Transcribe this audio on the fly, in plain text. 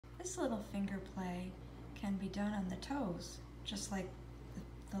This little finger play can be done on the toes, just like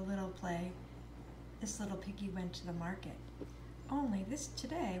the little play, this little piggy went to the market. Only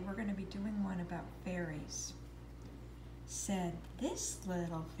today we're going to be doing one about fairies. Said this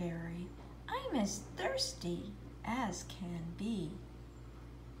little fairy, I'm as thirsty as can be.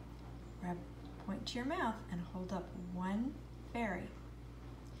 Point to your mouth and hold up one fairy.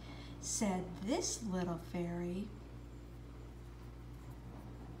 Said this little fairy,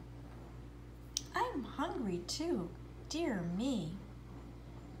 I'm hungry too, dear me.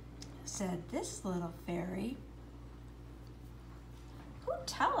 Said this little fairy, who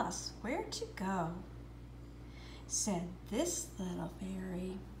tell us where to go? Said this little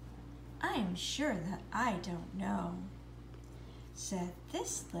fairy, I'm sure that I don't know. Said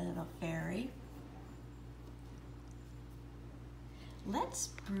this little fairy, let's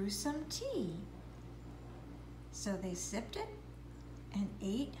brew some tea. So they sipped it and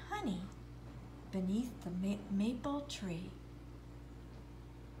ate honey beneath the maple tree.